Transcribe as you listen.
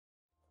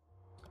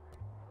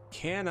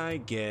can I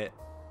get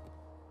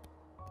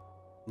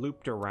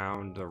looped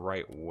around the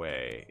right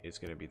way is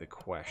going to be the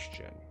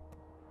question.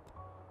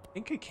 I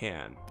think I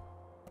can.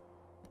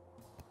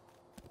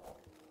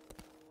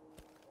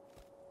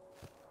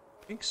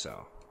 I think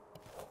so.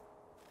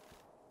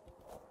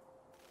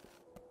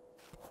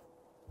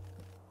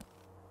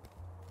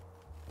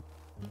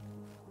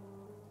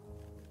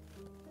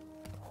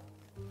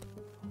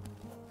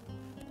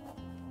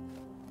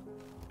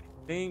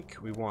 I think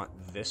we want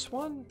this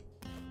one?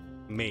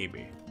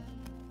 Maybe.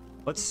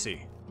 Let's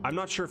see. I'm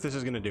not sure if this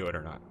is going to do it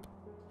or not.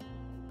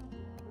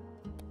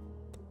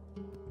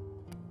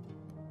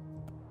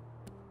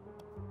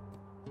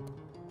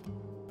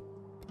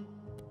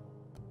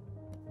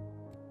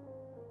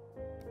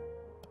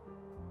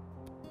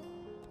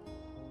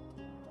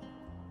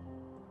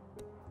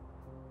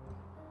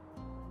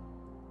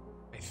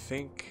 I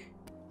think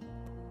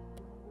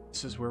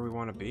this is where we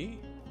want to be.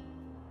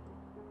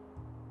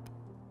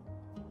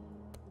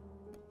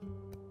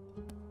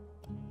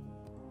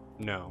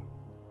 No.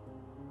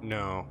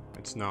 No,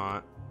 it's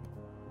not.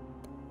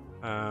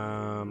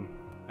 I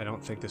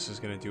don't think this is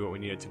going to do what we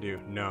need it to do.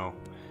 No.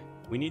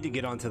 We need to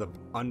get onto the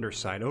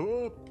underside.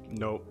 Oh,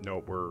 nope,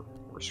 nope, we're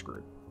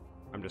screwed.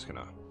 I'm just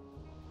gonna...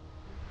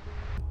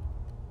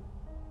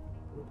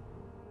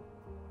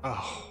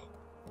 Oh.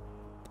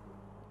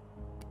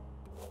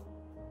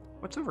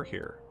 What's over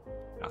here?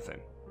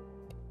 Nothing.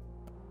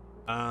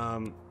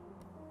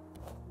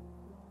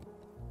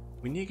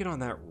 We need to get on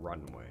that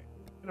runway.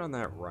 Get on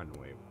that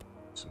runway with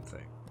some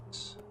things.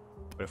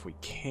 But if we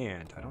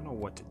can't, I don't know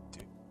what to do.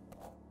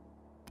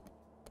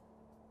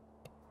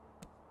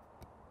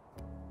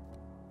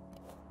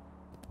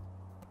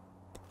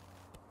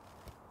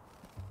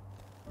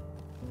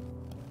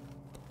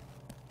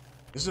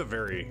 This is a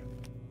very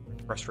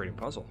frustrating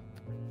puzzle.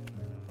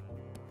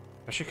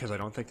 Especially because I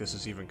don't think this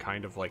is even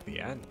kind of like the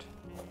end.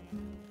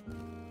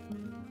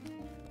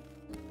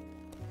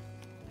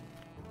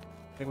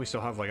 I think we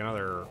still have like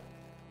another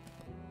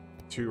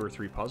 2 or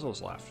 3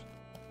 puzzles left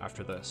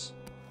after this.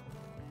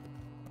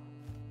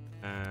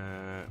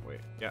 Wait,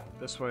 yeah,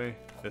 this way,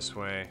 this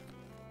way.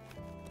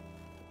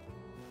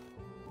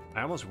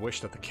 I almost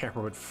wish that the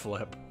camera would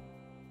flip.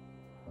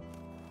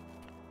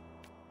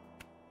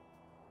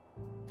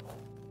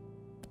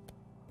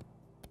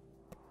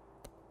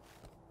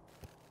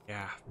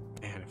 Yeah,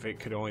 man, if it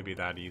could only be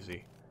that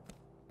easy.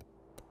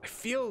 I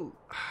feel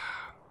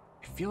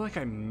like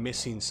I'm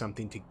missing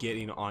something to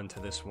getting onto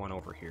this one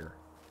over here.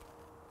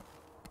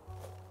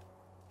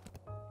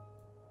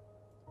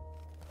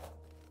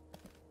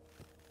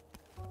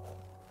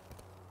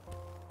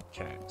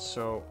 Okay,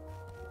 so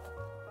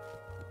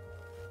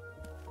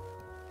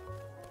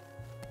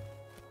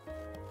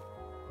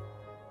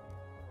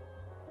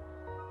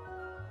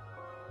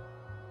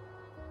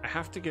I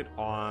have to get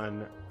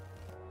on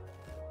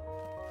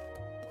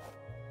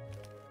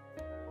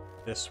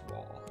this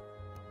wall.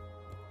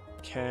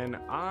 Can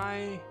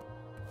I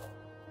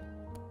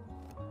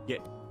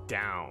get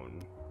down?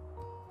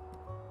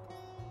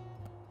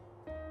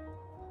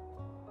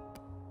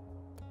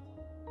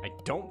 I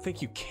don't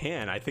think you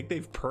can. I think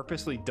they've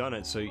purposely done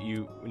it so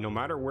you, no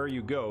matter where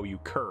you go, you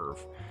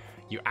curve.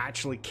 You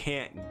actually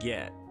can't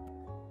get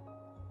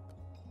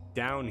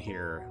down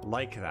here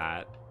like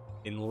that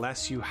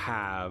unless you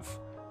have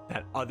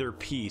that other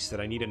piece that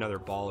I need another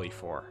volley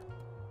for.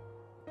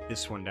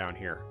 This one down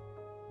here.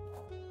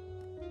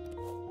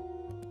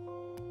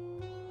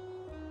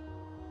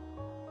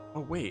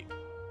 Oh wait,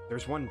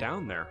 there's one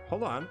down there.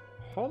 Hold on,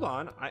 hold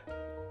on.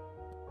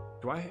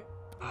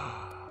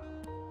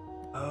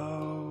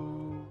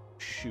 Oh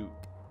shoot!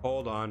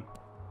 Hold on.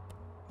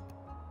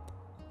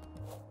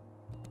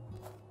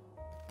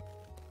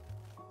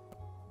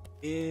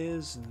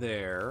 Is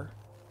there?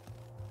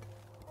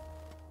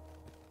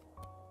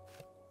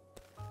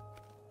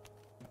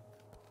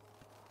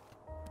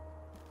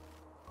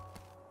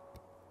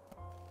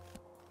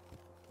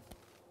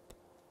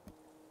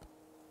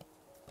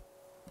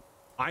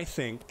 I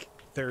think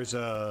there's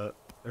a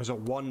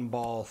one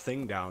ball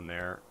thing down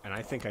there, and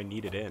I think I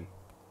need it in.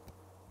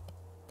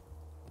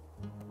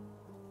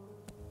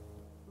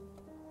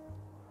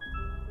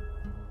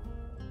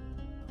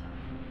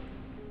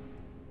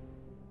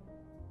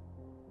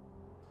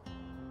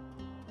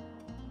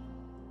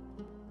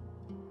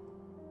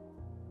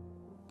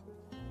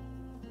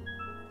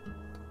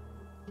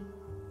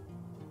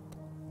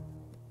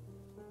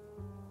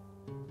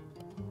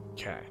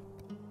 Okay.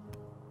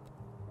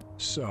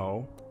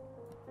 So,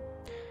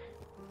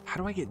 how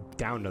do I get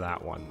down to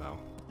that one, though?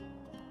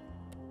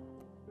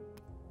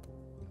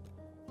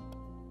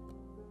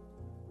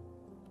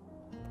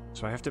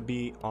 So I have to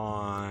be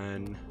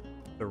on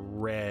the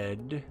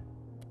red.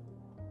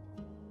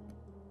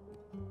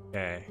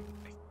 Okay.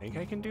 I think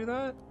I can do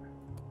that?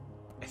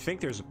 I think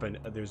there's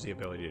the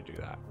ability to do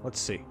that. Let's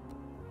see.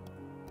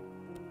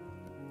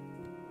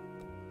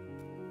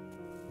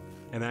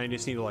 And then I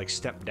just need to, like,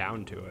 step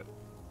down to it.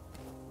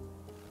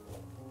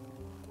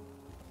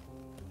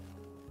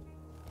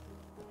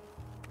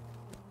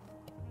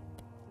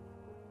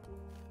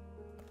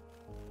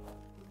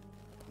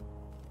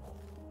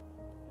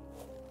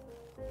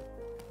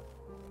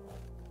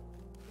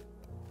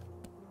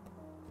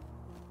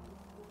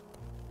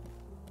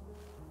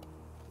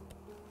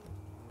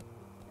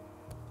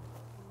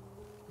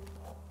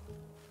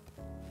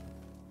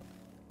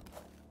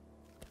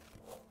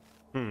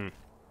 Hmm.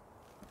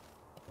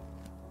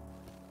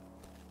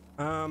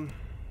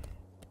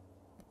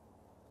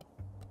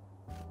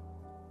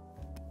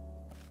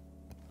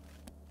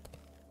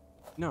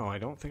 No, I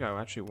don't think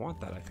I actually want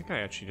that. I think I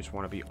actually just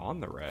want to be on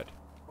the red.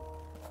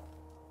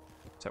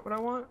 Is that what I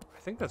want? I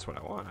think that's what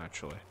I want,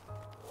 actually.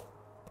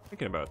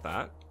 Thinking about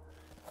that.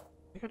 I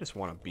think I just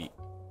want to be...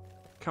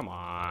 Come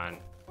on.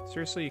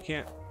 Seriously, you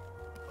can't...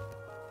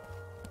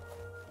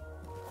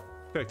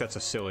 I feel like that's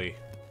a silly...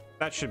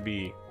 That should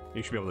be...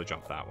 You should be able to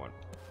jump that one.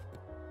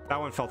 That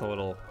one felt a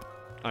little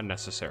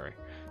unnecessary.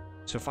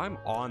 So if I'm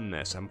on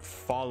this, I'm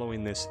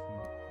following this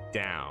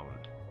down.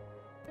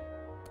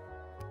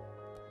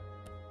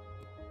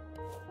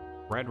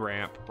 Red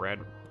ramp, red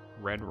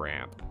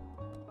ramp.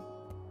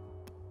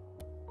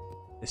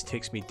 This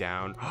takes me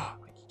down.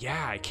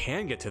 Yeah, I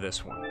can get to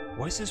this one.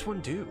 What does this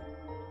one do?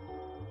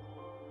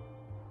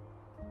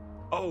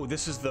 Oh,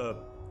 this is the...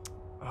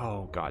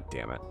 Oh, god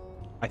damn it.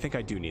 I think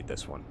I do need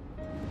this one.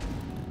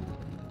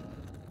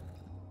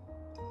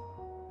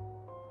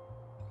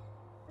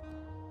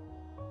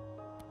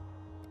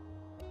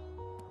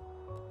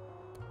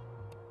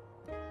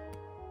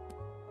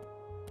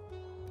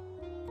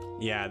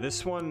 Yeah,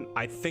 this one,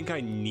 I think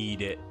I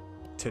need it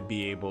to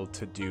be able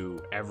to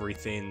do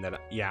everything that...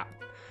 Yeah,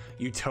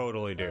 you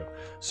totally do.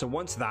 So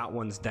once that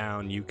one's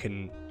down, you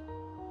can...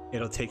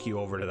 It'll take you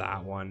over to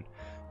that one.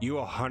 You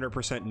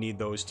 100% need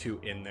those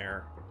two in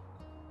there.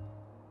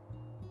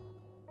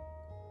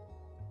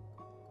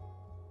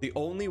 The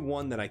only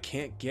one that I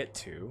can't get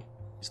to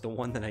is the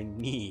one that I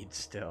need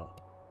still.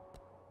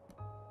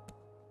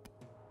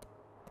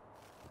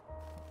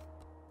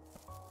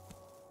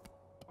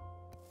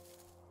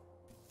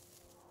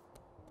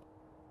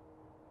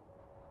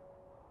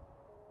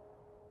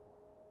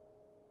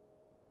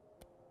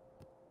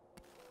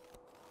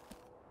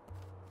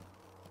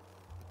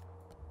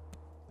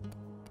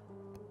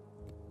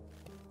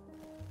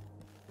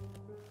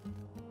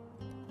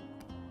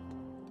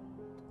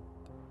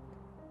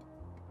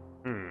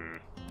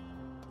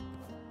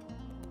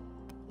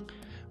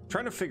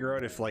 Trying to figure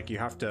out if like you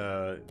have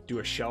to do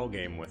a shell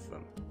game with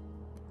them.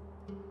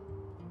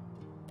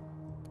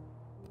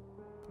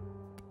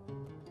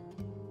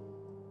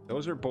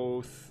 Those are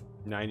both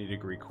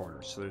 90-degree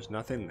corners, so there's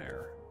nothing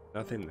there,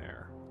 nothing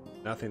there,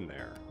 nothing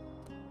there.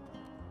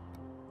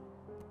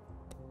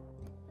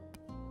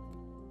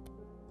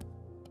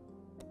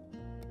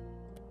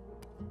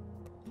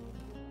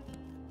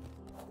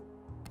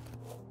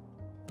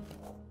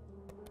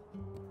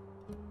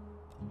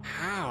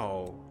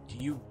 How do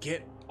you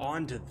get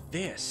onto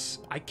this?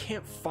 I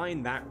can't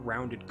find that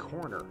rounded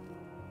corner.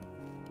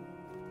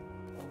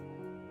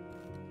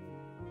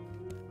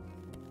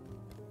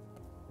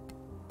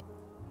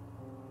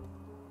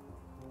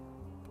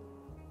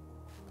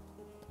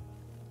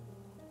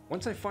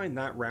 Once I find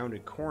that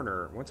rounded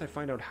corner, once I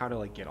find out how to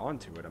like get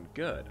onto it, I'm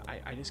good.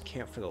 I just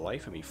can't for the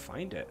life of me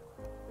find it.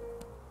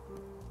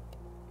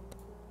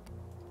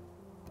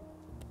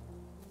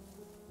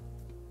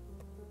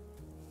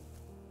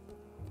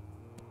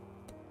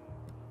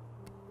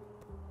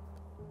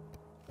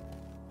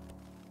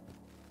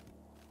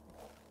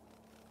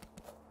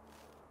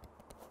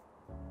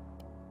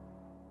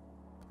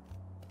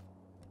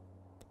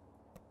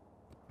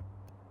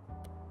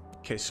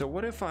 Okay, so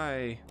what if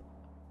I...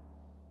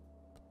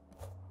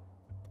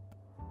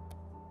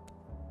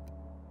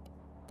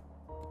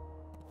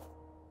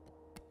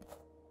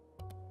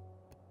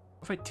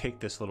 What if I take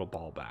this little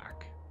ball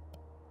back?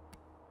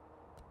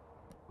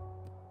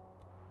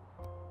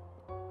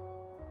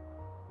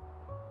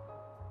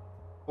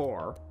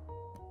 Or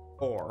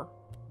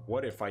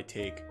what if I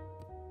take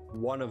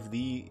one of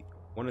these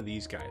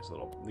guys,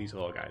 these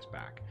little guys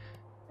back,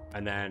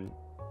 and then,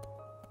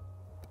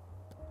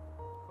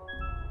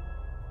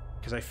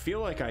 because I feel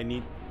like I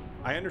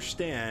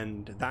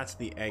understand that's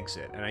the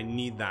exit, and I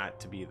need that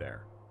to be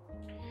there,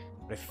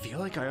 but I feel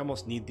like I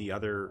almost need the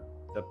other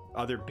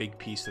big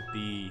piece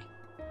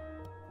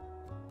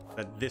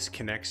that this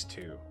connects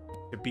to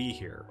be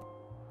here.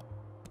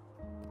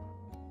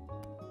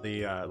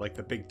 The like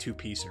the big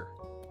two-piecer.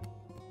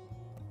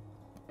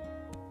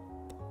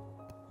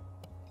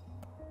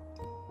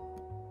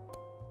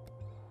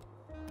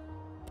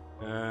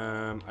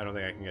 I don't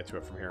think I can get to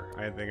it from here.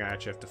 I think I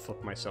actually have to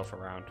flip myself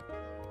around.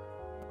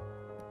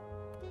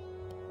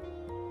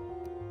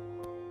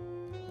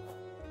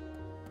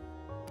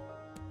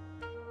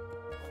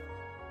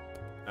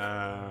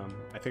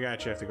 I think I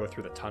actually have to go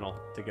through the tunnel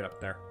to get up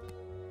there.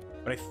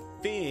 But I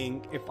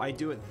think if I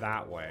do it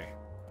that way,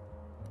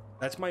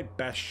 that's my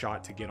best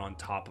shot to get on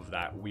top of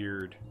that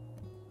weird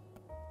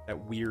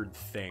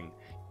thing.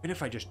 Even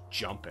if I just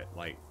jump it,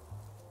 like,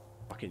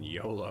 fucking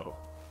YOLO.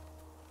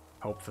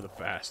 Hope for the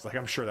best. Like,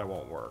 I'm sure that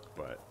won't work,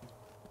 but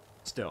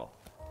still.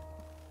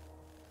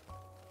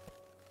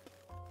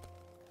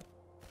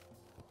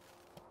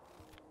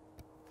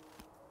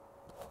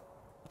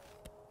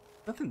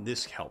 Nothing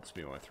this helps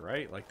me with,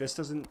 right? Like, this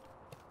doesn't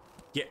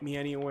get me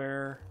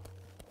anywhere.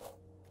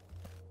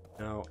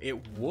 No,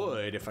 it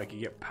would if I could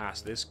get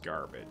past this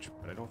garbage,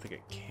 but I don't think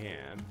it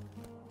can.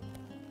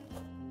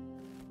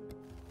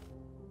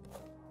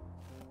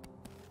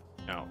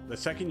 No, the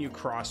second you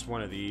cross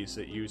one of these,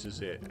 it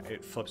uses it.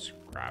 It flips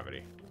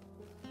gravity.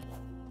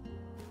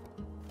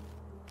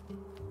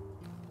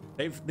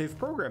 They've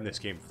programmed this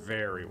game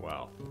very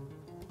well.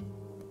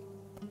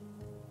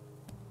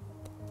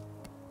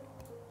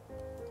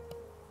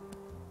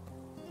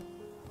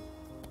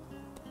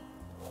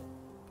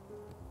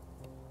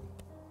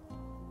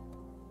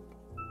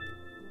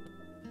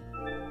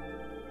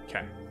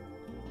 Okay.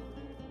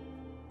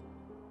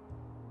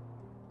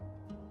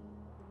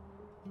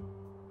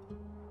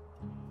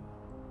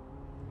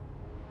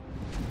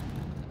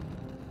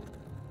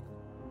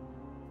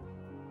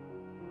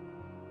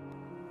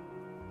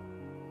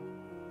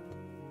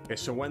 Okay,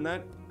 so when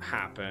that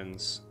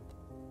happens,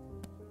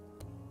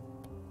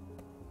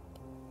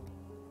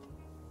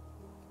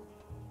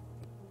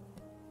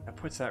 that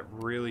puts that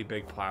really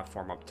big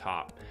platform up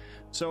top.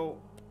 So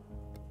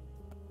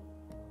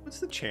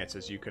what's the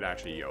chances you could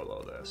actually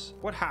YOLO this?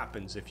 What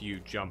happens if you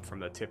jump from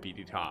the tippy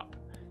top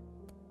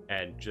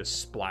and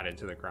just splat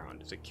into the ground?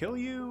 Does it kill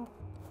you?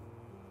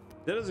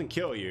 If it doesn't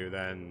kill you,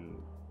 then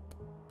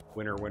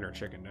winner, winner,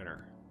 chicken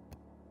dinner.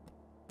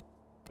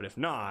 But if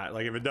not,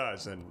 like if it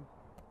does, then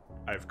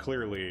I've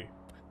clearly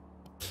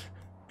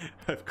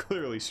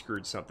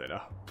screwed something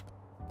up.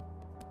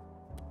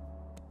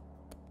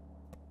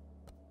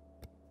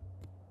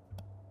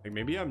 Like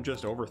maybe I'm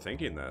just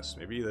overthinking this.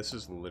 Maybe this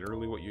is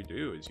literally what you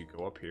do is you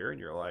go up here and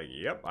you're like,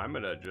 yep, I'm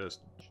gonna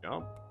just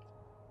jump.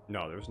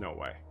 No, there's no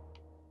way.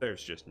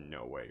 There's just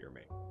no way you're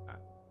making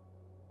that.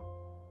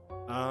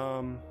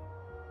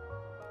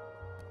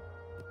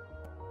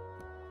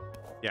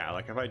 Yeah,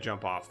 like if I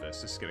jump off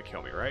this is gonna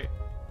kill me, right?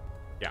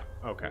 Yeah,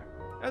 okay.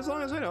 As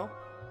long as I know.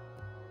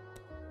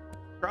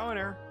 Trial and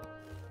error.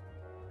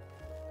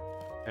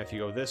 And if you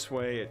go this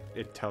way,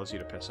 it tells you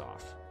to piss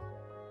off.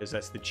 Because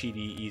that's the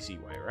cheaty, easy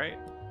way, right?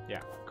 Yeah,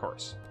 of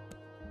course.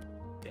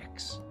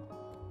 Dicks.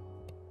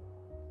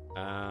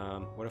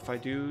 What if I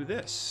do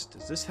this?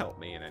 Does this help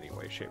me in any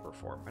way, shape, or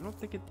form? I don't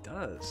think it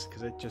does,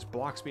 because it just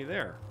blocks me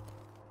there.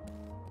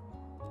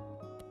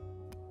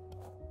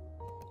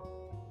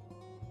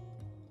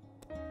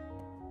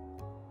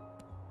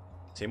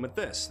 Same with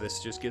this. This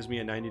just gives me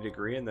a 90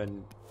 degree and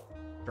then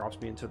drops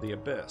me into the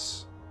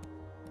abyss.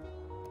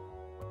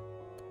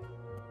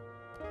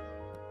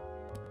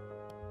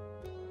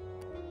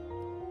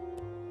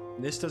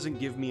 And this doesn't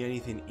give me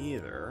anything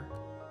either.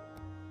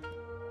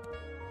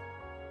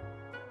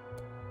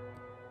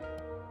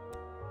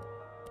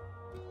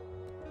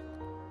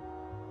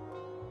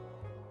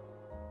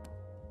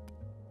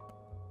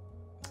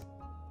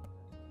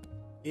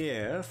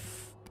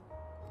 If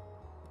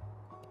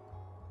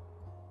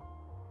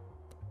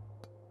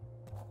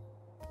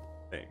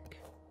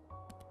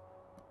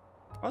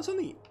I was on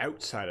the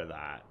outside of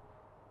that.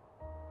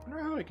 I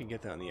wonder how I can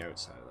get that on the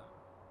outside of that.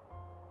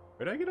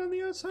 Could I get on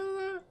the outside of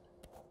that?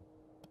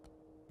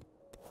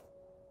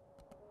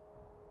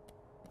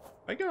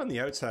 If I get on the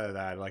outside of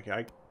that, like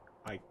I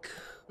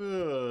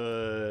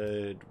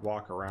could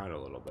walk around a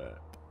little bit.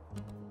 I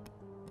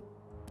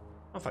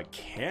don't know if I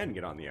can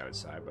get on the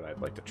outside, but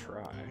I'd like to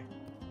try.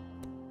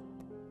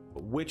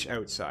 But which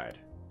outside?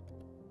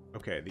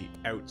 Okay, the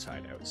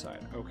outside.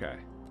 Okay.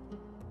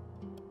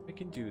 I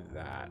can do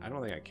that. I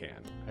don't think I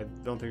can. I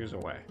don't think there's a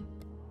way.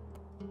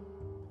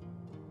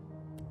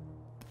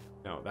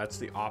 No, that's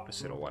the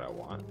opposite of what I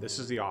want. This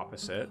is the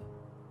opposite.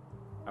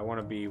 I want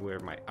to be where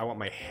I want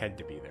my head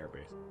to be there,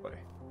 basically.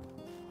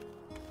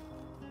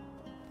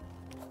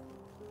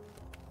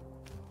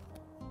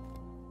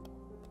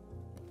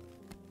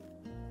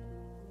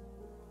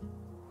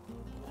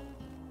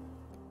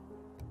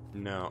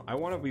 No, I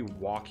want to be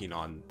walking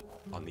on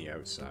the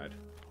outside.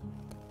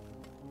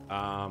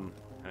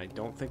 And I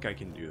don't think I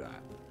can do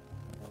that.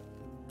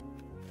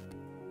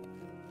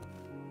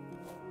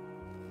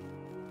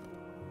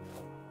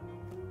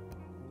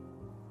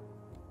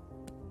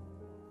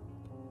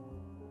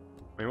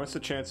 I mean, what's the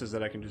chances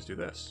that I can just do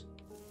this?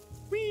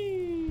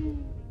 Whee!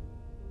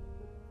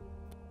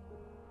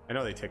 I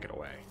know they take it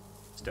away.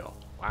 Still.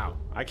 Wow.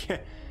 I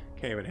can't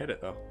even hit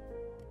it though.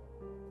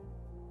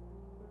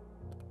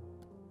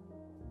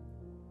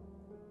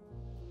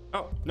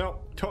 Oh, no.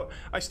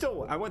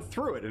 I went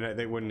through it and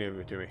they wouldn't give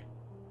it to me.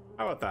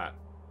 How about that?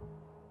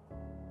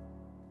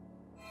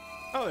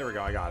 Oh, there we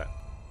go. I got it.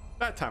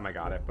 That time I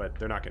got it, but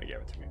they're not going to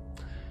give it to me.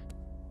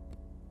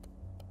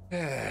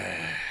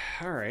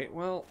 All right.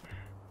 Well,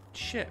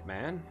 shit,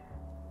 man.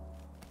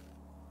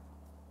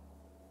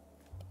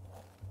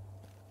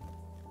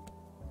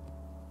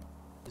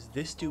 Does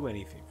this do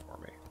anything for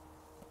me?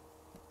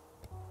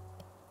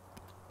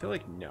 I feel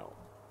like no.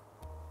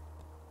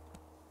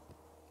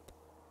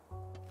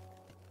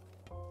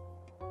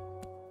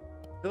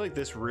 I feel like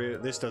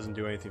this doesn't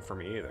do anything for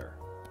me either.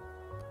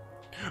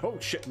 Oh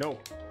shit, no.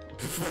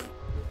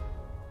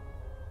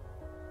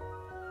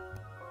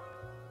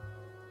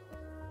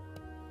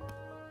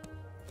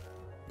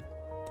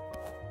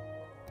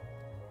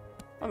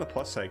 On the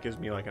plus side, it gives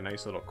me like a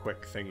nice little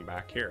quick thing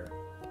back here.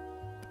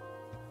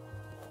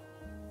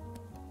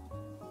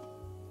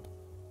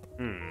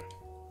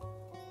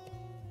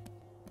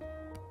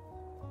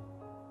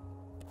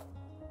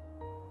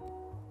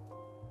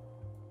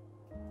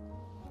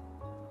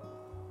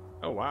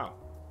 Oh, wow.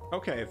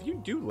 Okay, if you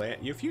do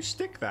land, if you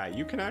stick that,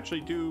 you can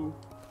actually do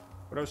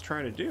what I was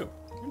trying to do.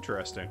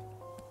 Interesting.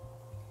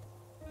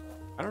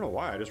 I don't know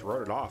why, I just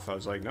wrote it off. I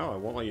was like, no, I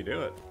won't let you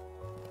do it.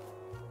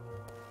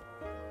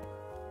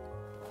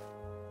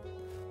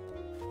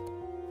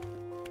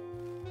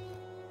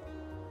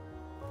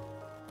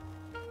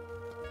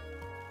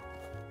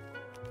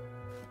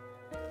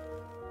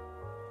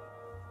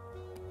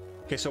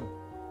 Okay, so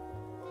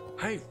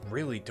I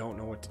really don't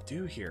know what to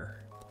do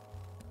here.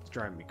 It's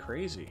driving me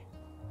crazy.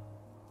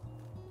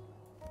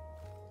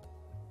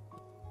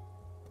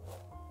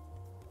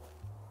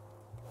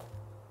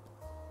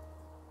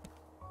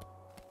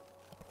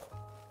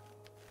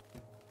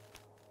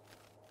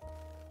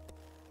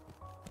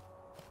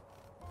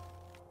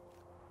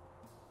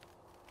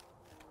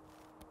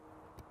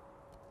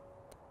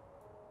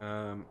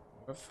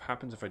 What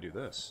happens if I do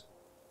this?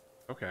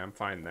 Okay, I'm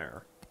fine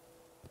there.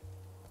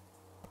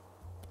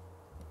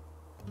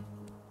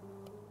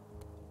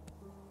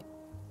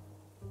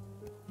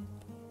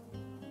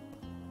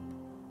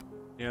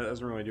 Yeah, that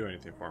doesn't really do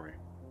anything for me.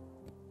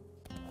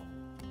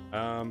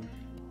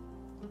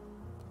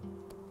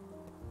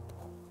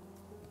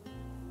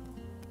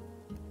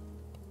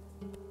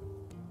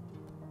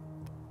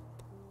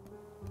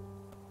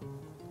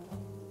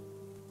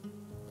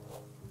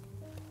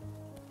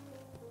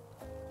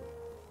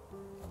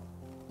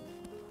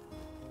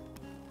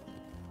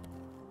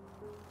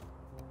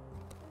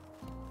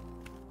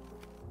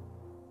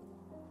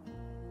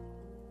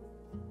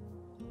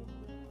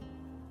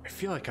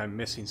 I feel like I'm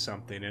missing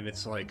something, and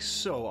it's like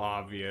so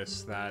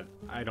obvious that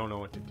I don't know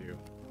what to do.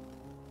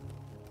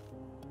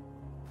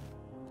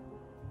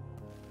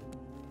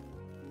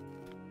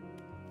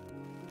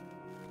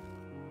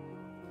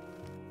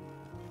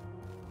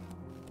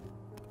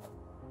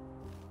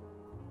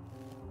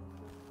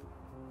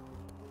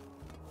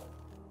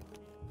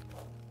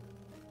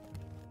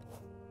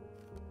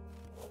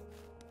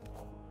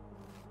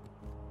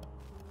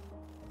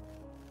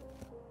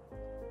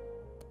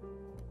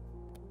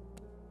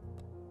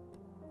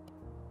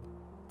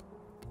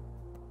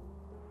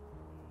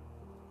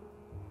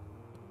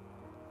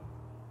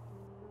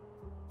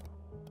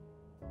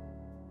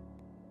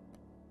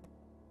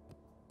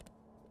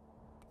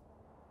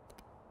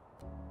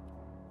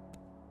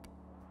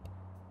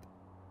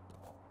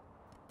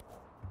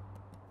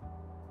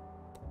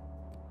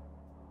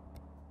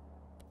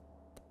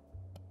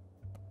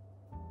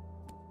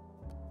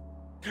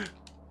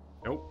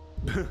 Nope.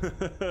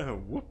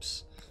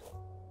 Whoops.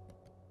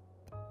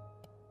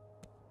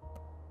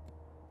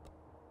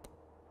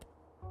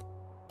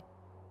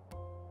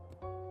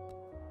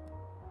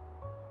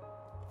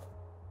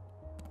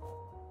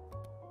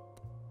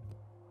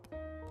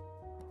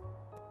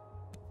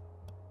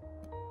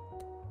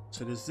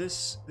 So does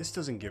this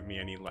doesn't give me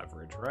any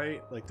leverage,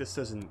 right? Like this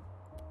doesn't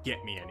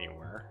get me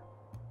anywhere.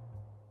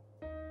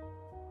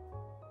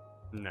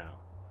 No.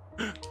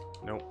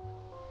 Nope.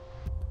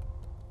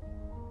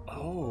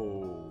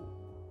 Oh.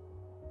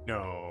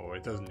 No,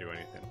 it doesn't do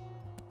anything.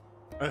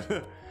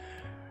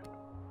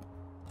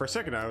 For a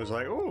second I was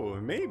like, oh,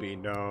 maybe.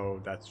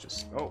 No, that's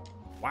just, oh,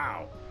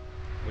 wow.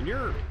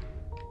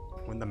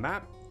 When the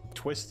map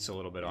twists a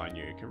little bit on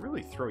you, it can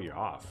really throw you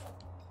off.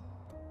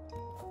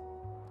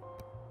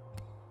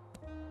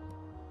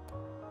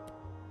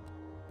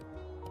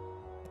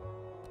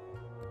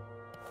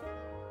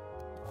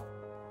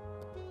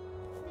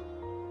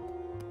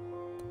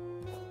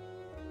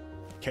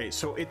 Okay,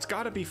 so it's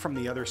got to be from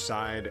the other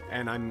side,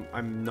 and I'm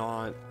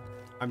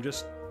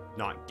just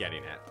not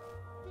getting it.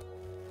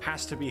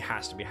 Has to be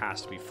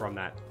from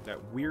that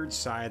weird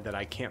side that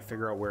I can't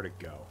figure out where to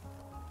go.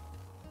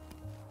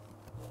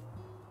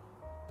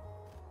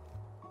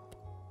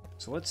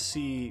 So let's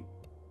see,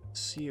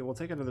 we'll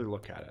take another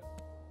look at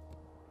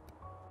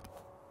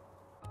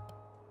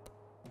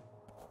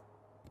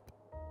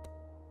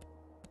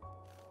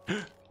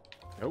it.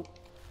 Nope.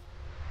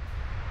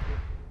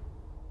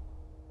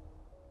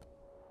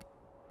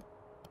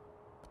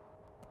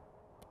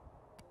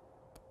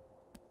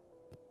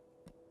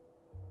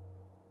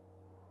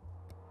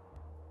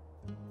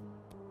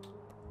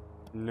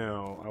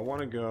 No, I want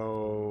to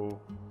go...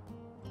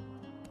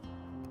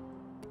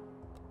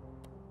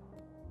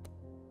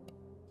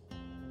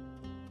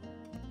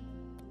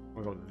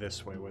 I'll go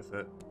this way with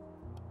it.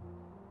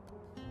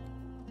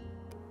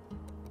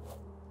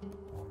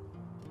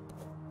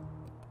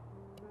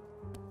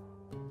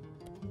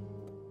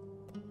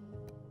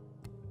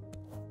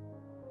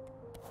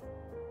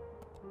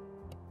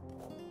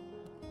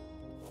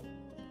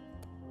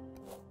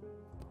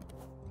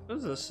 What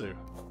does this do?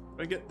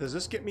 Does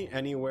this get me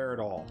anywhere at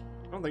all?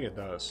 I don't think it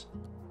does.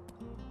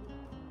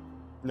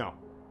 No,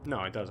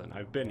 it doesn't.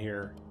 I've been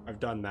here. I've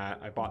done that.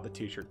 I bought the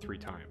t-shirt 3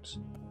 times.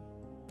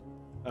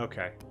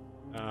 Okay.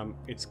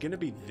 It's gonna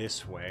be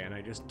this way, and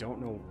I just don't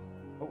know.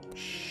 Oh,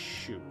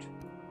 shoot.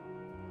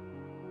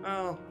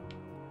 Oh.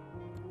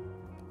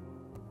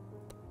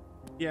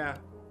 Yeah.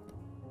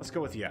 Let's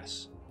go with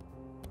yes.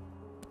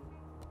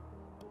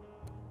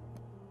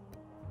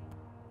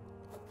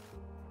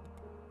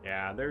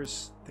 Yeah,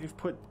 they've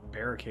put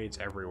barricades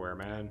everywhere,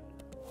 man.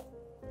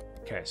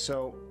 Okay,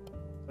 so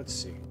let's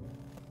see.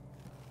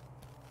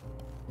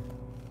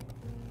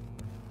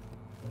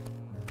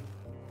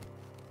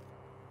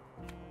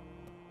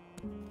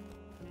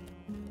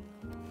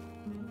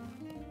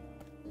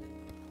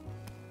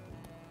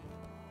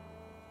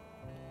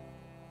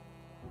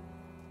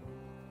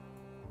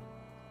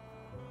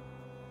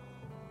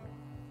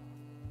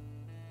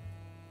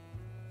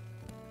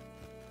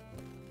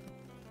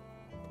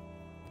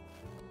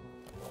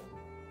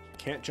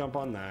 Can't jump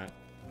on that.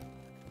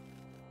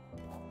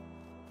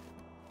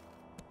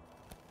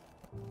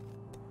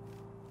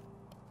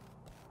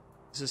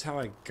 This is how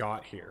I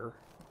got here.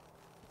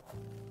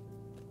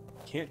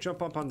 Can't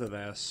jump up onto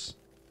this.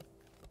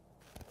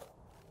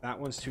 That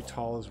one's too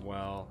tall as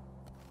well.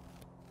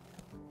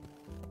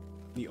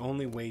 The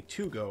only way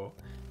to go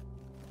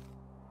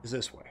is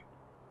this way.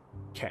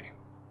 Okay.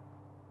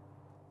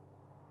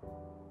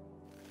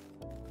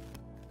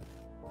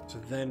 So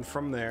then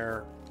from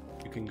there,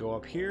 you can go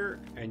up here,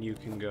 and you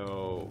can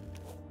go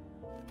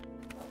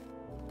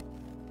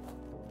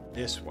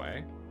this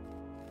way.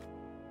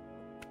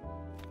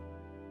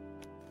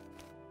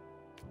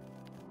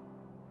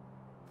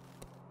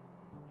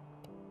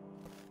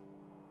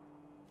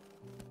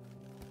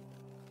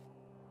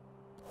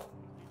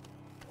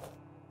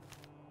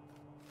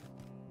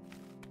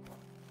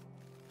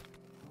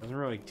 Doesn't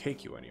really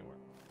take you anywhere.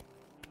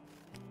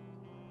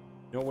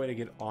 No way to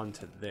get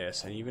onto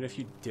this, and even if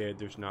you did,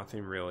 there's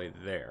nothing really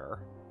there.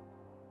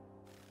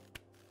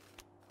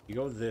 You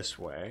go this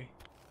way,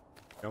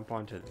 jump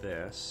onto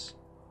this.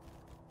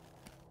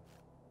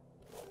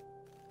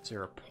 Is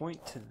there a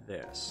point to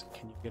this?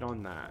 Can you get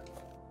on that?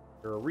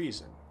 Is there a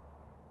reason?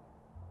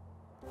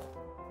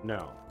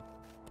 No.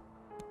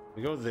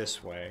 We go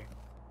this way,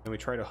 and we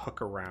try to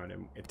hook around,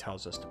 and it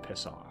tells us to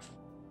piss off.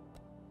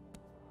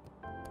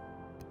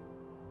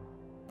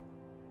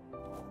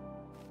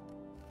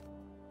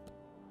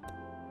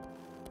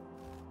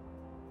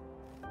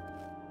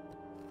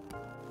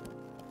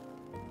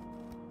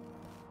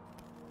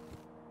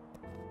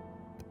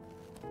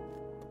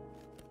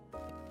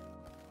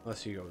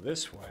 Unless you go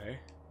this way.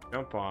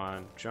 Jump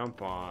on,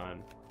 jump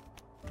on,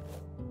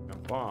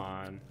 jump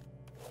on.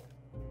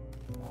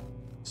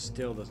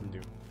 Still doesn't do.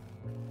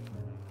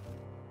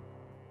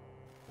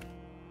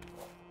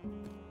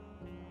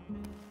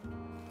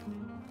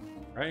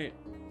 Right?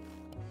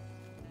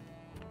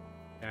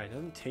 Yeah, it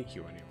doesn't take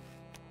you anywhere.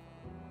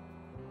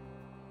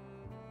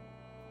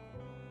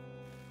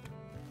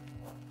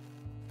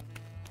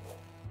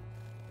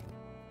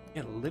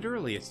 Yeah,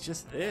 literally, it's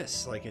just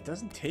this. Like, it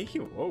doesn't take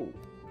you. Whoa.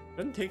 It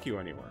doesn't take you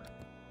anywhere.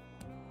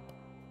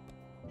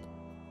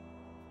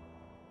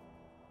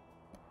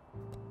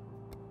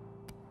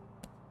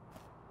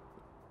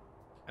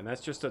 And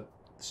that's just a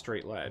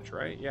straight ledge,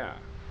 right? Yeah.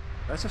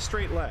 That's a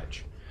straight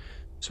ledge.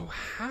 So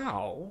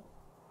how?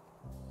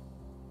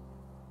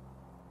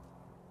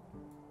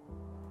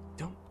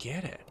 Don't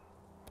get it.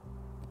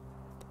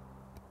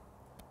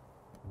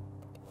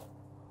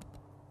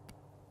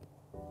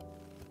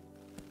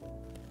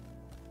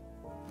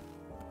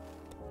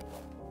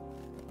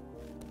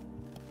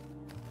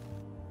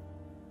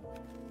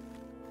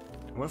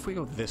 What if we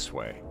go this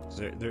way?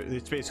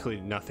 It's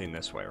basically nothing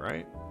this way,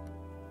 right?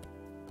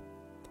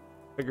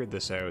 Figured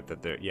this out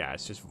that yeah,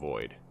 it's just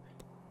void.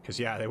 Because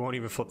yeah, they won't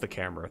even flip the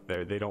camera.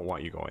 They don't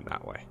want you going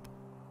that way.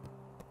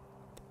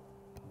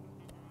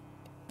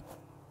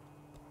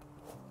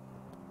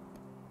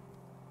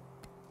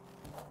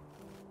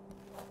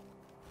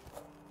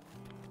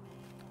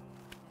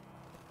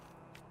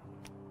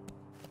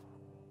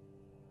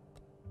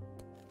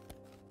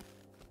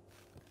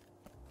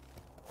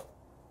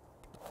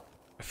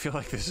 I feel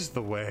like this is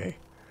the way.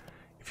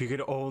 If you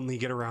could only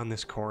get around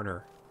this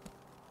corner.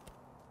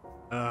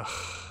 Ugh.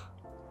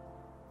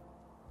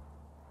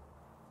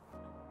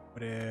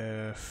 What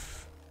if...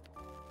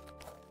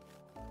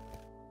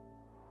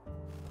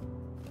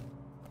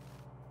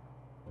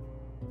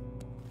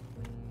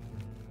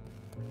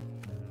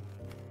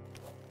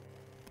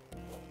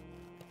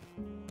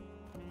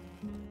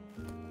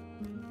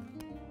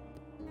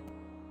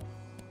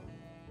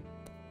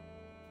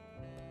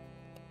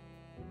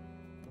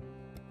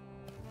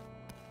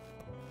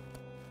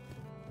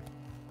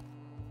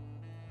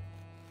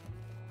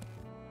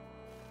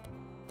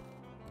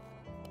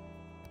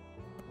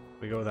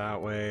 we go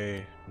that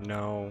way?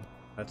 No,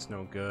 that's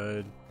no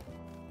good.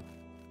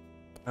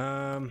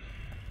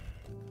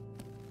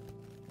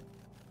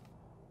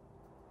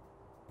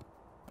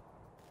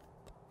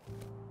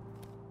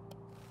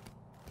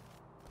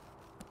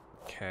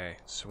 Okay,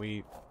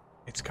 sweet.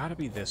 It's got to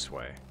be this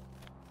way.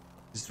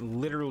 It's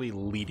literally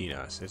leading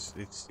us.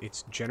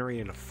 It's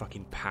generating a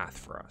fucking path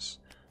for us.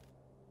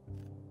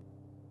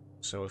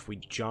 So if we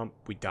jump,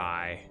 we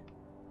die.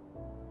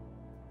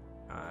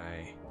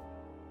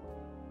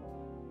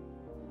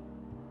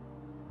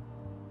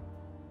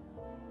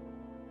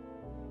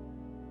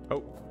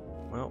 Oh,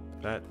 well,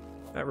 that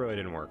really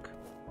didn't work.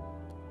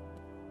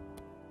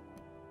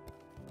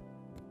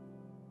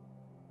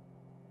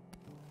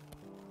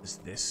 is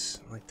this?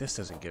 Like, this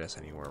doesn't get us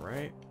anywhere,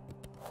 right?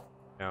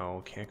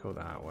 No, can't go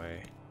that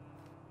way.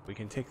 We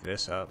can take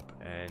this up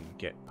and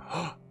get...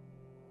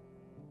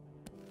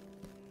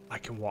 I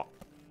can walk...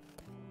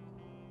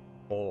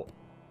 Oh.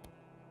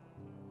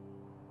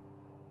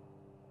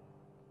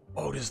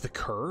 Oh, does the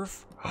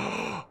curve?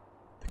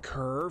 The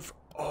curve?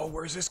 Oh,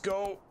 where's this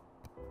go?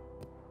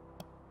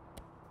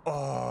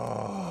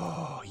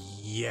 Oh,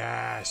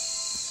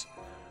 yes.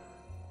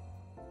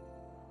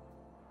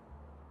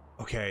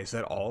 Okay, is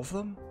that all of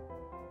them?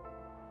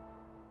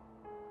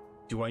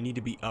 Do I need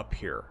to be up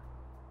here?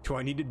 Do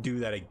I need to do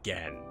that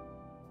again?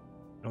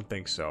 I don't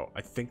think so.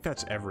 I think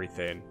that's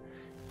everything.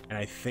 And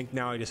I think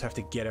now I just have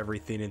to get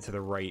everything into the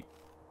right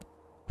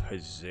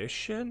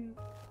position?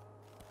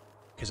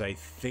 Because I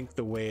think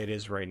the way it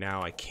is right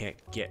now, I can't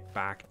get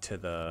back to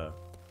the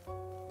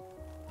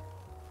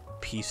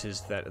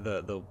pieces that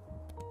the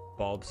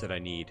bulbs that I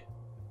need.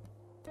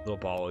 Little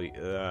ball,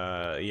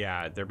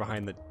 yeah, they're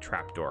behind the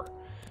trapdoor.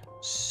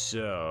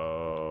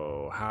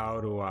 So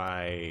how do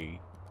I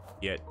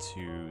get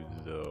to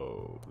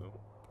the...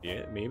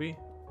 Yeah, maybe?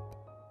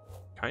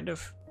 Kind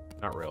of?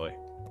 Not really.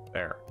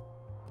 There.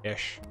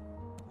 Ish.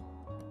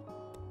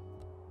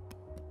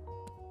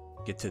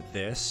 Get to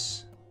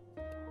this.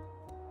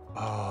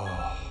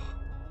 Oh.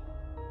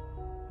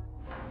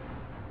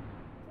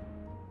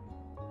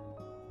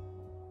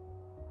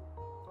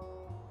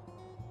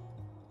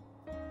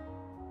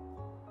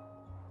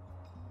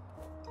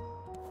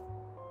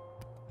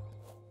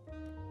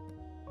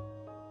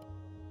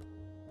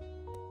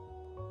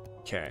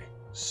 Okay,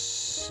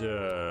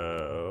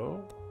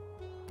 so...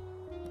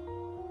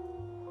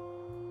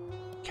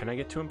 Can I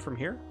get to him from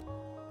here?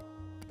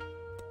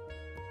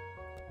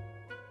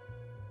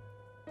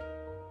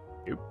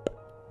 Nope.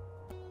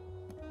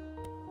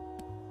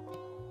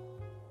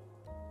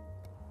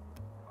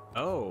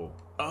 Oh.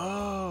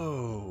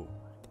 Oh.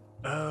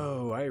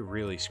 Oh, I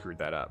really screwed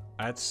that up.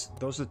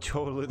 Those are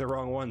totally the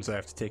wrong ones I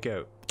have to take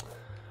out.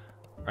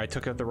 I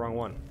took out the wrong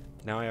one.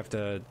 Now I have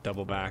to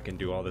double back and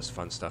do all this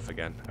fun stuff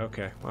again.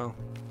 Okay, well.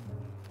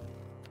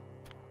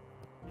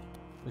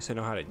 At least I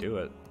know how to do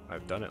it.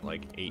 I've done it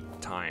like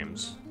 8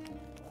 times.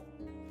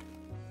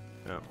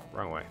 No,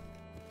 wrong way.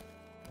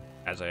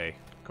 As I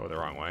go the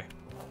wrong way.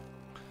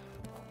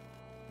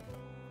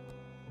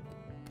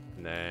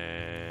 And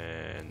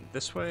then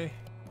this way.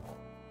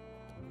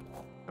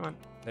 Come on.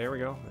 There we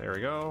go. There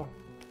we go.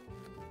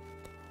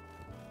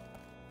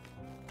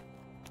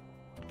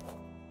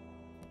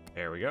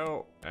 There we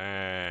go.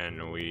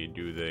 And we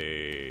do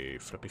the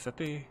flippy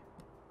flippy.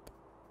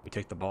 We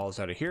take the balls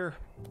out of here.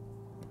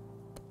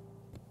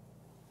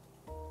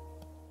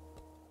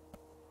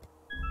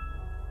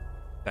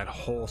 That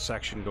whole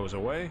section goes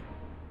away.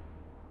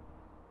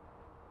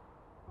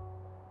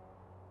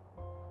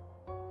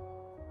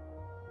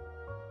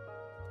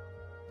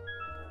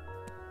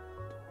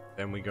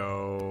 Then we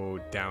go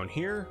down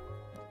here.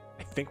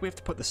 I think we have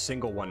to put the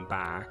single one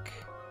back.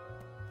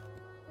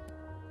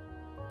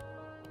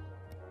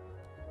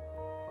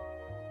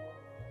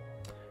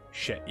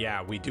 Shit,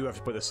 yeah, we do have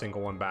to put the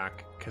single one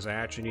back because I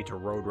actually need to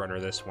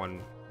roadrunner this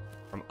one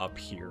from up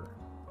here.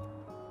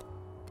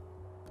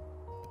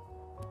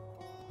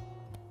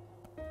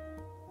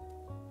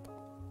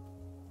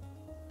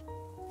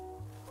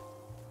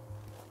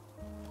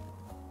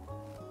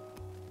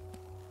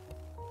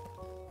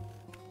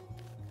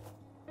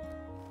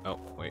 Oh,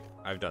 wait,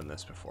 I've done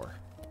this before.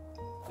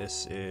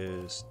 This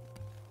is...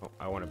 Oh,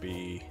 I want to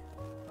be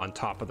on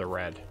top of the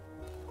red.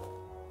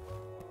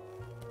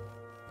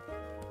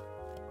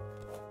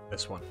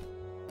 This one.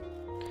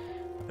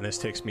 And this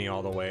takes me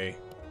all the way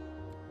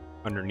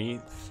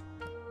underneath.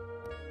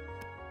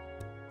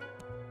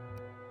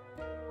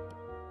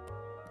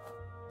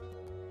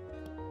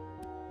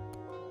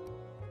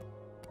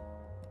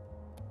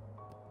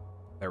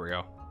 There we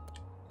go.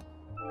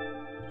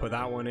 Put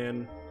that one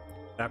in.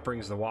 That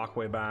brings the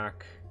walkway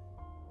back.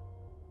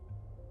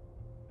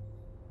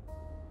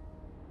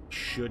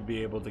 Should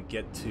be able to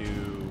get to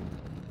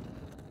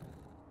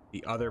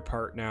the other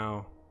part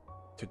now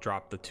to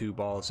drop the 2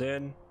 balls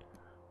in.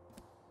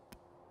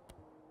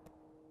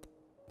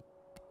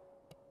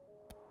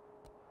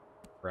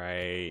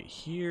 Right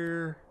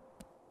here.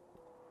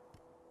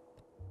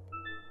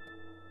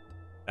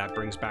 That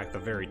brings back the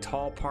very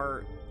tall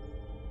part.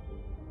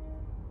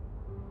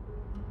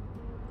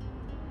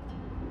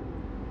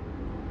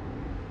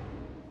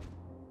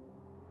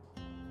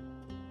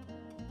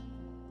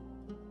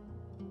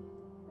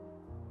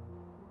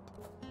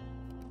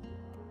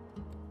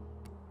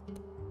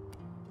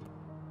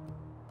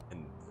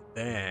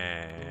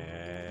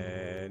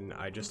 Then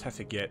I just have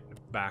to get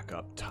back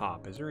up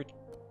top. Is there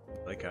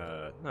like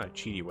a, not a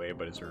cheaty way,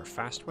 but is there a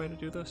fast way to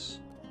do this?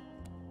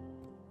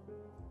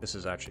 This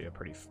is actually a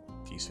pretty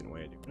decent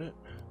way of doing it.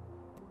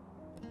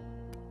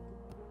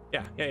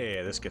 Yeah,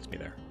 this gets me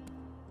there.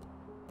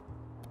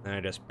 Then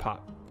I just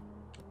pop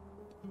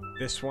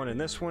this one and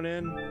this one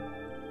in.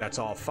 That's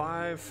all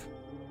 5.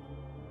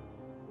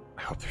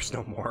 I hope there's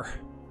no more.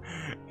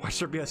 Why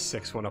should there be a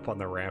 6th one up on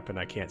the ramp and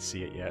I can't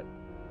see it yet?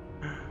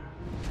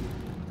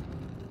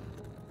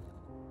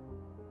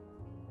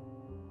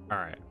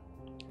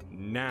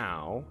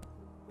 now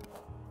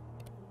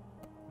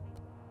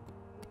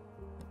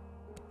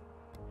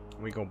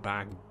we go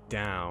back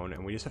down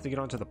and we just have to get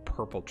onto the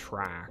purple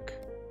track,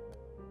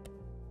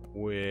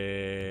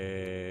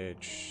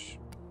 which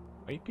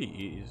might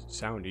be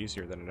sound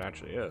easier than it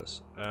actually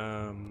is.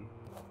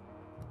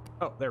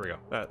 Oh, there we go.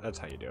 That's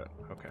how you do it.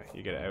 Okay,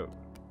 you get out.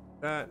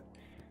 That.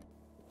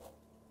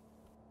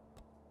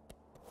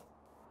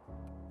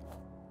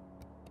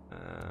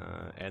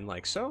 And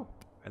like so,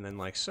 and then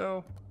like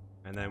so,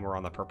 and then we're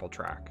on the purple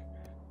track.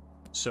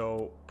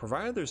 So,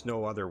 provided there's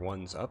no other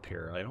ones up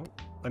here,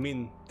 I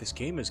mean, this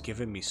game has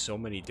given me so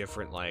many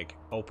different, like,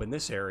 open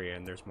this area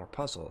and there's more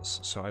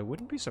puzzles, so I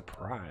wouldn't be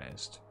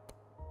surprised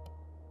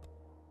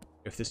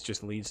if this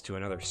just leads to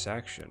another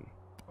section.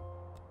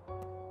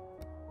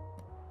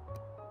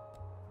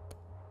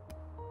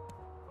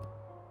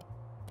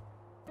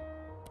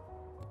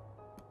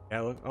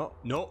 Yeah, look. Oh,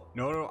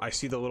 no, I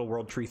see the little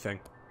world tree thing.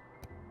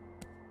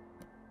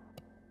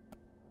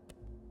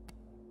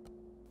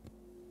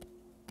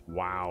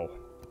 Wow.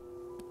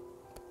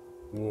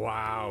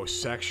 Wow,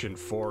 section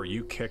 4,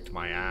 you kicked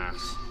my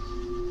ass.